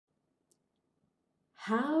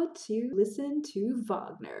How to listen to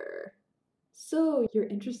Wagner. So, you're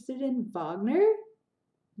interested in Wagner?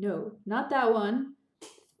 No, not that one.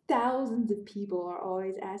 Thousands of people are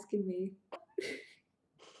always asking me.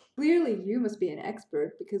 Clearly, you must be an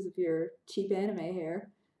expert because of your cheap anime hair.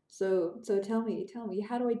 So tell me,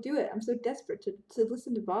 how do I do it? I'm so desperate to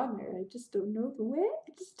listen to Wagner. I just don't know the way.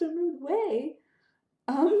 I just don't know the way.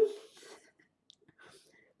 Um,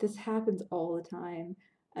 this happens all the time.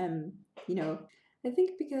 Um, you know, I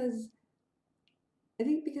think because I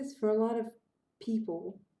think because for a lot of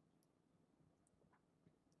people,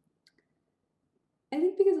 I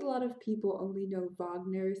think because a lot of people only know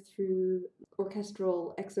Wagner through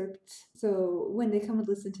orchestral excerpts. So when they come and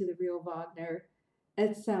listen to the real Wagner,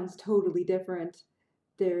 it sounds totally different.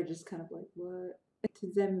 They're just kind of like, what?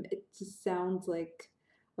 To them, it just sounds like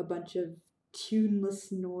a bunch of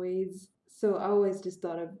tuneless noise. So I always just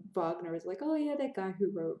thought of Wagner as like, oh yeah, that guy who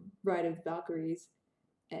wrote Ride of the Valkyries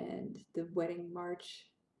and the Wedding March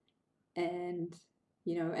and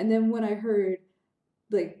and then when I heard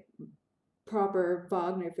like proper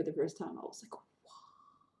Wagner for the first time, I was like, wow,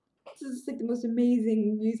 this is like the most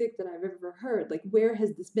amazing music that I've ever heard. Like, where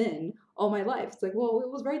has this been all my life? It's like, well, it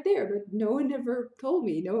was right there, but no one ever told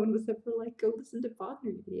me. No one was ever like, go listen to Wagner,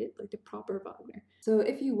 you idiot, like the proper Wagner. So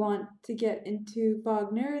if you want to get into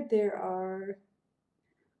Wagner, there are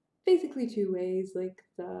basically two ways, like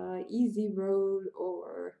the easy road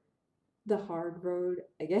or the hard road,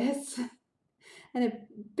 I guess. And it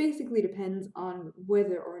basically depends on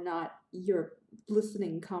whether or not your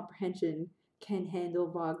listening comprehension can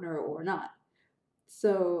handle Wagner or not.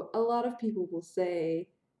 So a lot of people will say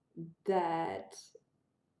that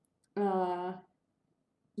uh,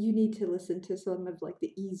 you need to listen to some of like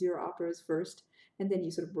the easier operas first, and then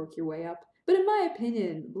you sort of work your way up. But in my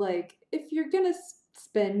opinion, like if you're gonna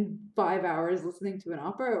spend 5 hours listening to an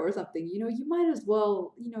opera or something, you might as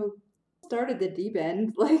well, start at the deep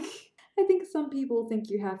end. Like I think some people think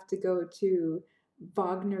you have to go to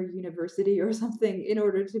Wagner University or something in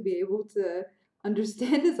order to be able to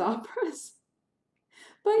understand his operas.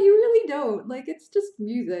 But you really don't. Like, it's just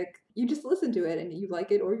music. You just listen to it and you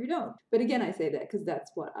like it or you don't. But again, I say that because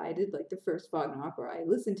that's what I did. Like, the first Wagner opera I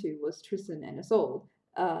listened to was Tristan and Isolde.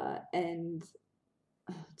 And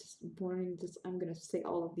just warning, just I'm gonna say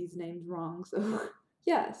all of these names wrong. So,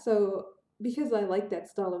 yeah, so because I like that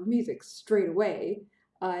style of music straight away,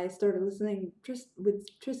 I started listening with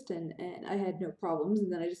Tristan and I had no problems.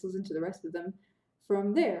 And then I just listened to the rest of them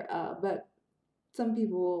from there. But some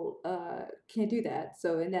people can't do that.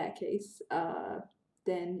 So in that case,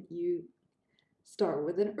 then you start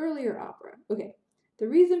with an earlier opera. Okay, the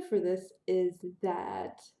reason for this is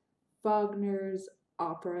that Wagner's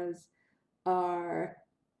operas are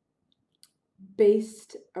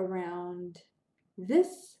based around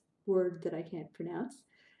this word that I can't pronounce.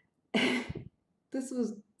 This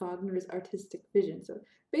was Wagner's artistic vision. So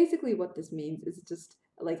basically, what this means is just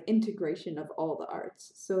like integration of all the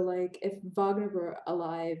arts. So, like, if Wagner were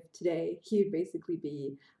alive today, he would basically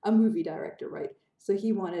be a movie director, right? So,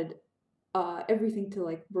 he wanted everything to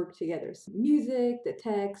like work together. So music, the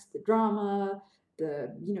text, the drama,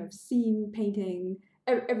 the scene painting,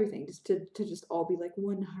 everything just to just all be like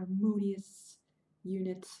one harmonious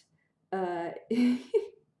unit. Uh,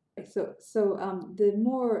 the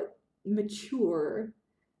more mature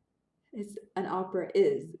an opera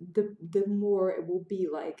is, the more it will be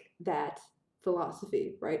like that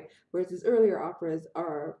philosophy, right? Whereas his earlier operas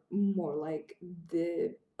are more like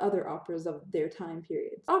the other operas of their time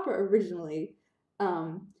periods. Opera originally,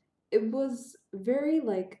 um, it was very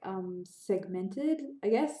like segmented, I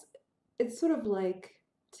guess. It's sort of like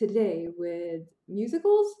today with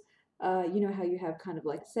musicals. You know how you have kind of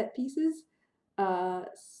like set pieces. Uh,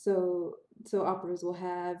 so so operas will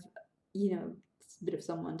have, a bit of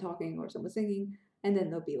someone talking or someone singing, and then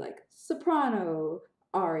there'll be like soprano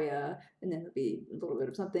aria, and then there'll be a little bit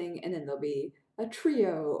of something, and then there'll be a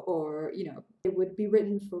trio, or it would be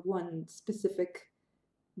written for one specific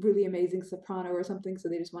really amazing soprano or something, so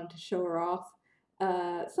they just wanted to show her off.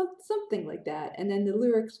 Something like that. And then the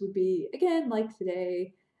lyrics would be again like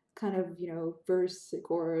today, kind of verse,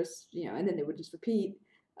 chorus, and then they would just repeat.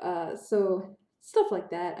 So stuff like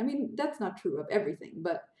that. I mean, that's not true of everything,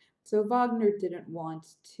 but so Wagner didn't want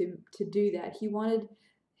to do that. He wanted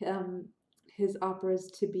um, his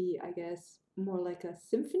operas to be, I guess, more like a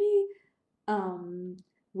symphony, um,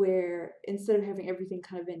 where instead of having everything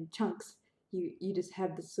kind of in chunks, you just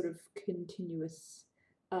have this sort of continuous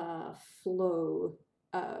flow,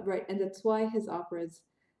 right? And that's why his operas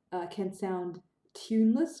can sound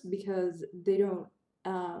tuneless because they don't.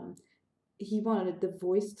 Um, he wanted the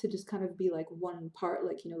voice to just kind of be like one part,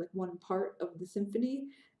 like like one part of the symphony.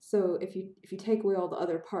 So if you take away all the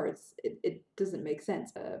other parts, it doesn't make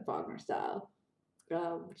sense. Wagner style,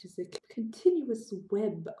 which is a continuous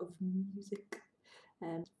web of music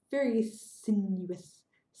and very sinuous,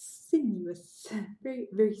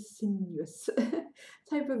 very sinuous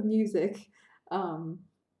type of music. Um,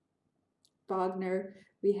 Wagner.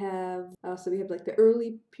 We have like the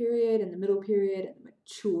early period and the middle period and the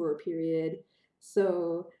mature period.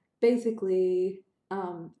 So basically,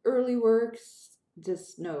 early works,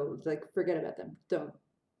 just no, like forget about them. Don't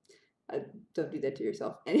do that to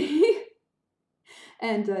yourself.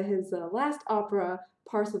 And his last opera,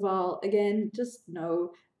 Parsifal, again, just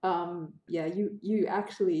no. Yeah, you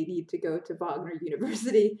actually need to go to Wagner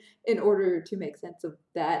University in order to make sense of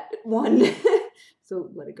that one. So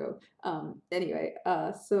let it go. Anyway,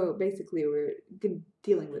 so basically we're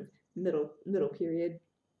dealing with middle period,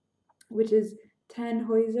 which is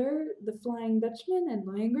Tannhäuser, The Flying Dutchman, and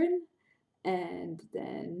Lohengrin, and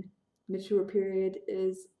then mature period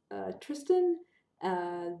is Tristan,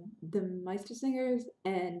 the Meistersingers,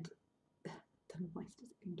 and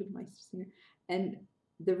the Meistersinger, and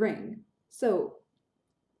the Ring. So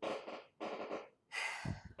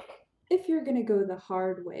if you're gonna go the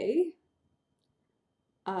hard way,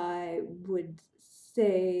 I would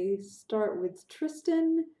say start with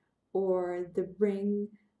Tristan or the Ring.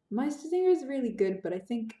 Meistersinger is really good, but I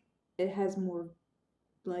think it has more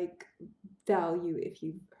like value if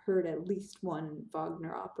you've heard at least one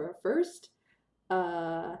Wagner opera first.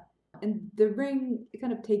 Uh, and the Ring, it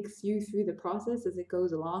kind of takes you through the process as it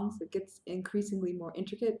goes along, so it gets increasingly more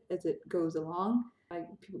intricate as it goes along.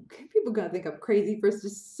 People gonna think I'm crazy for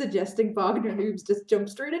just suggesting Wagner noobs just jump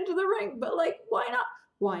straight into the Ring, but like, why not?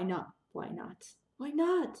 Why not? Why not? Why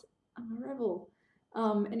not? I'm a rebel.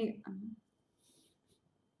 Any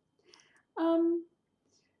um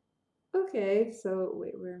okay, so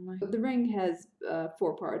wait, where am I? The Ring has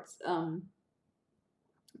 4 parts.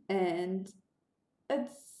 And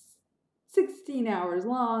it's 16 hours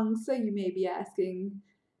long, so you may be asking,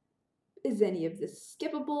 is any of this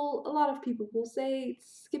skippable? A lot of people will say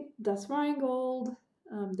skip Das Rheingold,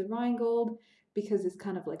 the Rheingold, because it's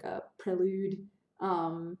kind of like a prelude.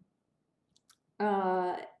 Um,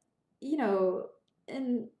 uh, you know,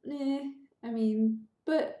 and I mean,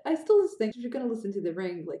 but I still just think if you're gonna listen to the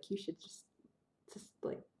Ring, like you should just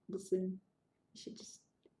like listen. You should just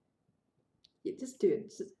do it. Just do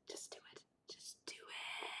it. Just do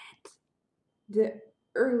it. The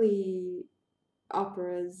early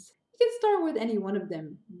operas, you can start with any one of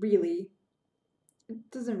them, really. It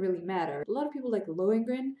doesn't really matter. A lot of people like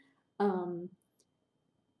Lohengrin. Um,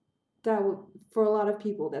 for a lot of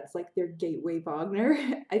people, that's like their gateway Wagner.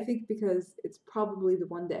 I think because it's probably the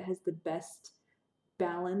one that has the best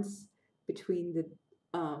balance between the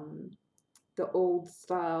old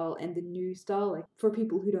style and the new style. Like for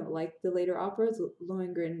people who don't like the later operas,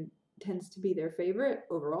 Lohengrin tends to be their favorite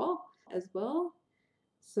overall as well.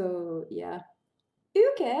 So yeah.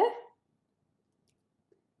 Okay.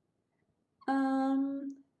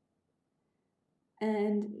 Um,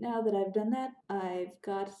 and now that I've done that, I've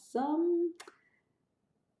got some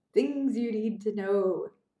things you need to know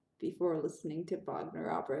before listening to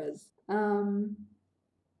Wagner operas.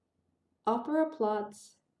 Opera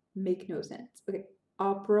plots make no sense. Okay,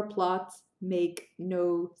 opera plots make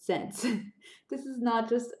no sense. This is not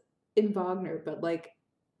just in Wagner, but like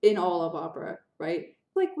in all of opera, right?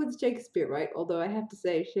 Like with Shakespeare, right? Although I have to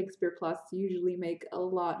say, Shakespeare plots usually make a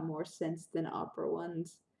lot more sense than opera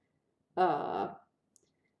ones. Uh,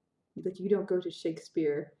 like you don't go to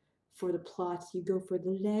Shakespeare for the plot, you go for the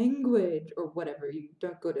language or whatever. You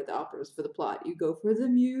don't go to the operas for the plot, you go for the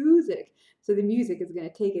music. So the music is going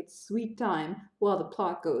to take its sweet time while the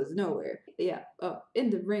plot goes nowhere. Yeah, in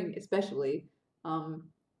the Ring especially,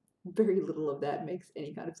 very little of that makes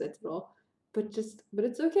any kind of sense at all. But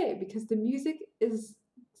it's okay because the music is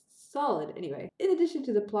solid anyway. In addition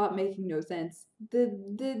to the plot making no sense, the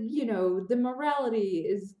morality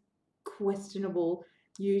is questionable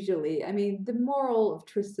usually. I mean, the moral of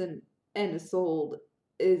Tristan and Isolde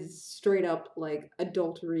is straight up like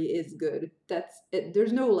adultery is good. That's it.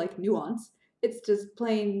 There's no like nuance. It's just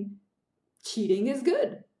plain cheating is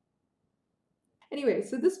good. Anyway,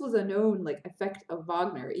 so this was a known like effect of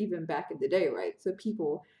Wagner even back in the day, right? So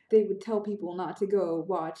they would tell people not to go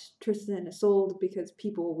watch Tristan and Isolde because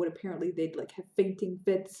people would apparently they'd like have fainting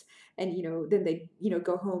fits, and then they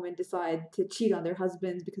go home and decide to cheat on their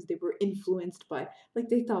husbands because they were influenced by, like,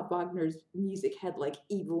 they thought Wagner's music had like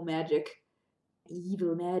evil magic, and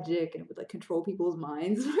it would like control people's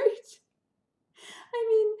minds, right? I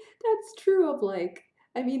mean, that's true of like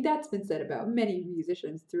I mean, that's been said about many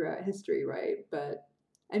musicians throughout history, right? But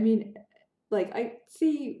I mean, like, I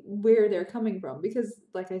see where they're coming from because,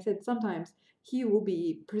 like I said, sometimes he will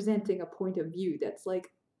be presenting a point of view that's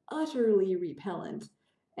like utterly repellent,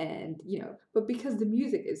 and but because the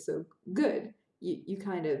music is so good, you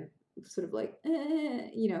kind of sort of like,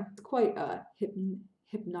 it's quite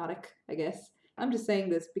hypnotic, I guess. I'm just saying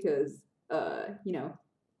this because,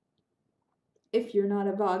 if you're not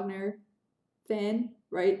a Wagner fan,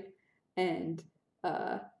 right? And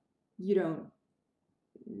uh, you don't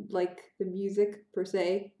like the music per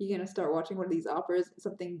se, you're gonna start watching one of these operas,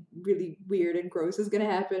 something really weird and gross is gonna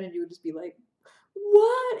happen, and you would just be like,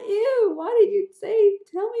 "What? Ew! Why did you say?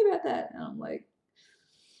 Tell me about that." And I'm like,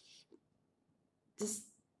 "Just,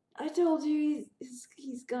 I told you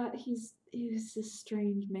he's a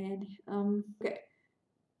strange man." Okay.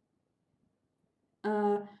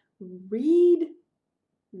 Uh, read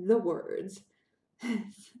the words.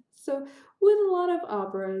 So, with a lot of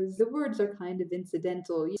operas, the words are kind of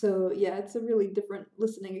incidental. So, yeah, it's a really different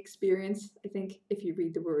listening experience, I think, if you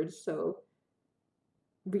read the words. So,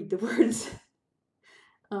 read the words.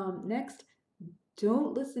 Next,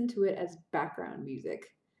 don't listen to it as background music.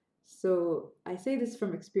 So, I say this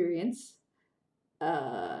from experience,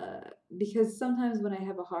 uh, because sometimes when I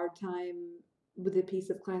have a hard time with a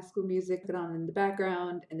piece of classical music that on in the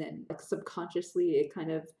background, and then like subconsciously it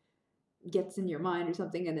kind of gets in your mind or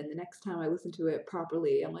something, and then the next time I listen to it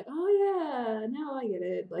properly, I'm like, oh yeah, now I get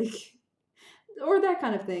it, like, or that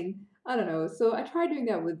kind of thing. I don't know. So I tried doing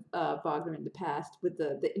that with Wagner in the past with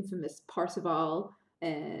the infamous Parsifal,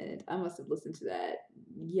 and I must have listened to that,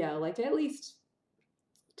 yeah, like at least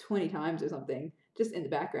 20 times or something, just in the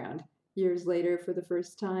background. Years later, for the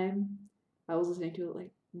first time, I was listening to it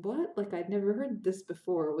like, what? Like I'd never heard this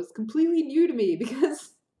before. It was completely new to me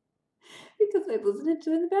because I listened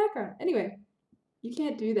to it in the background. Anyway, you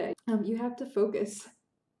can't do that. You have to focus.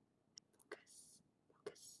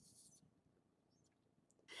 Focus.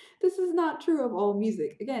 This is not true of all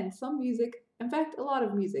music. Again, some music, in fact, a lot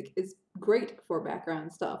of music is great for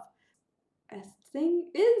background stuff. A thing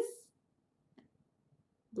is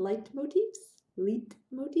leitmotifs,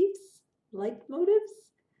 leitmotifs, leitmotifs,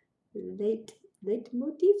 late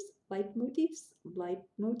leitmotifs, leitmotifs,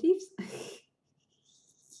 leitmotifs.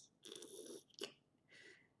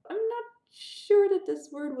 I'm not sure that this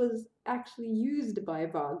word was actually used by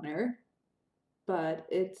Wagner, but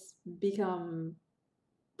it's become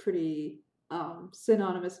pretty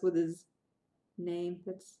synonymous with his name.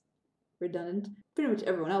 That's redundant. Pretty much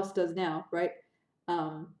everyone else does now, right?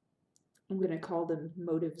 Um, I'm gonna call them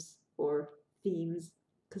motives or themes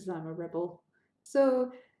because I'm a rebel.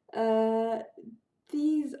 So, uh,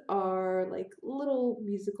 these are like little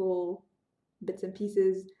musical bits and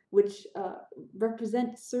pieces which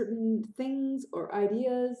represent certain things or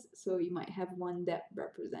ideas. So you might have one that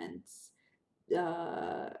represents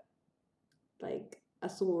uh, like a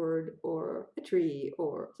sword or a tree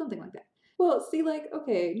or something like that. Well, see, like,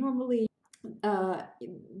 okay, normally uh,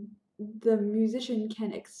 the musician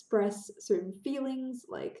can express certain feelings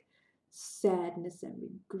like sadness and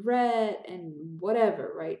regret and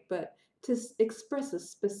whatever, right? But to express a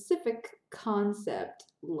specific concept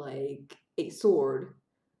like a sword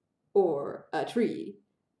or a tree,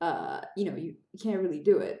 you can't really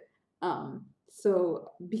do it. So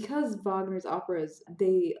because Wagner's operas,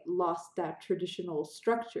 they lost that traditional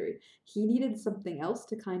structure, he needed something else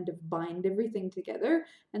to kind of bind everything together,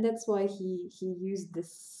 and that's why he used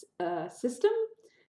this system